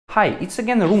Hi, it's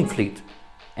again Rhumbfleet,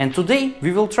 and today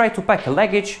we will try to pack a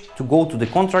luggage to go to the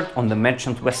contract on the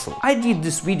merchant vessel. I did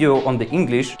this video on the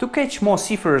English to catch more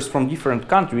seafarers from different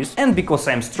countries and because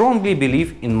I strongly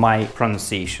believe in my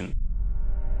pronunciation.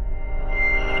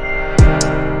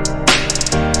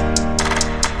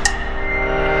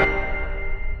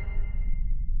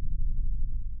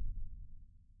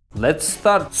 Let's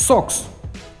start. Socks,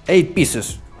 8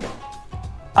 pieces.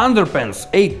 Underpants,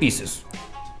 8 pieces.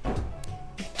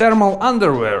 Thermal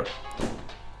underwear.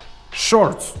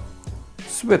 Shorts.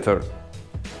 Sweater.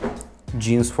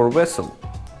 Jeans for vessel.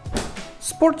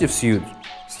 Sportive suit.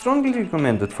 Strongly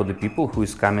recommended for the people who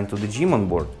is coming to the gym on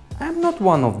board. I'm not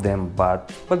one of them,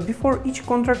 but before each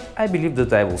contract I believe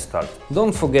that I will start.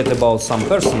 Don't forget about some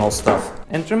personal stuff.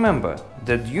 And remember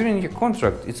that during your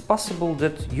contract it's possible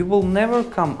that you will never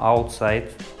come outside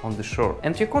on the shore.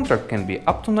 And your contract can be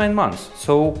up to 9 months,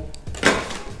 so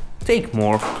take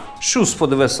more. Shoes for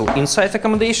the vessel inside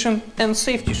accommodation and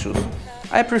safety shoes.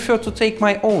 I prefer to take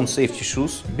my own safety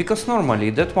shoes, because normally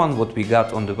that one what we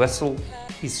got on the vessel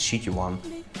is shitty one.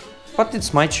 But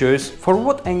it's my choice. For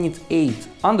what I need 8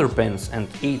 underpants and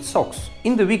 8 socks.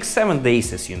 In the week 7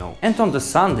 days, as you know. And on the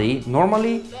Sunday,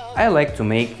 normally, I like to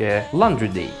make a laundry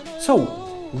day. So,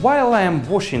 while I am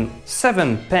washing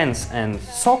 7 pants and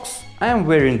socks, I am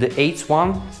wearing the 8th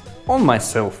one on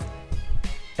myself.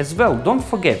 As well, don't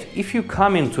forget, if you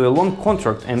come into a long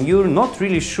contract and you're not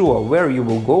really sure where you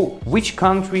will go, which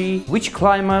country, which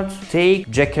climate, take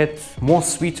jacket, more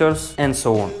sweaters and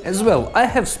so on. As well, I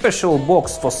have special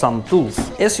box for some tools.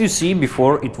 As you see,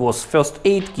 before it was first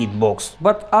aid kit box,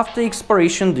 but after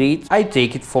expiration date I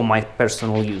take it for my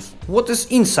personal use. What is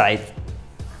inside?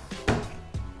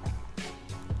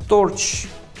 Torch,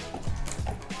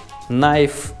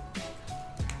 knife,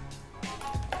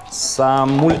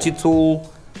 some multi-tool,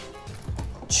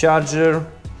 charger,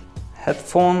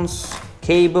 headphones,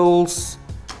 cables,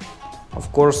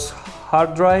 of course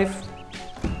hard drive,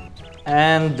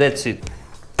 and that's it.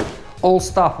 All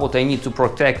stuff what I need to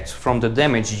protect from the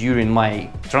damage during my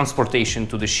transportation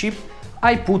to the ship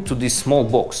I put to this small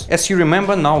box. As you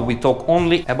remember, now we talk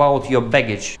only about your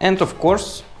baggage, and of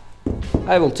course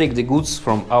I will take the goods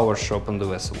from our shop on the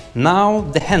vessel. Now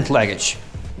the hand luggage.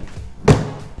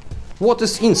 What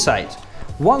is inside?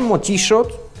 One more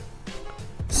t-shirt,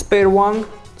 spare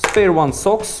one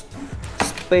socks,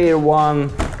 spare one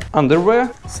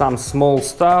underwear, some small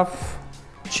stuff,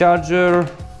 charger,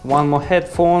 one more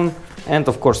headphone, and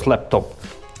of course laptop.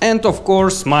 And of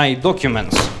course my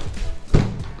documents.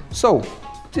 So,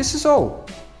 this is all.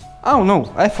 Oh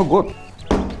no, I forgot.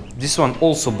 This one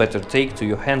also better take to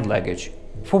your hand luggage.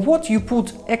 For what you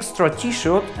put extra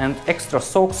t-shirt and extra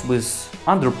socks with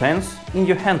underpants in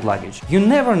your hand luggage? You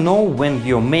never know when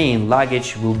your main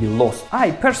luggage will be lost.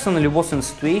 I personally was in a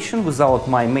situation without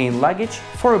my main luggage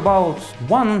for about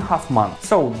 1.5 months.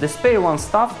 So the spare one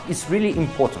stuff is really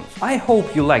important. I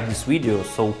hope you like this video,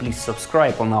 so please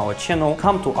subscribe on our channel,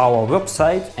 come to our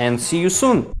website and see you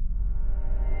soon.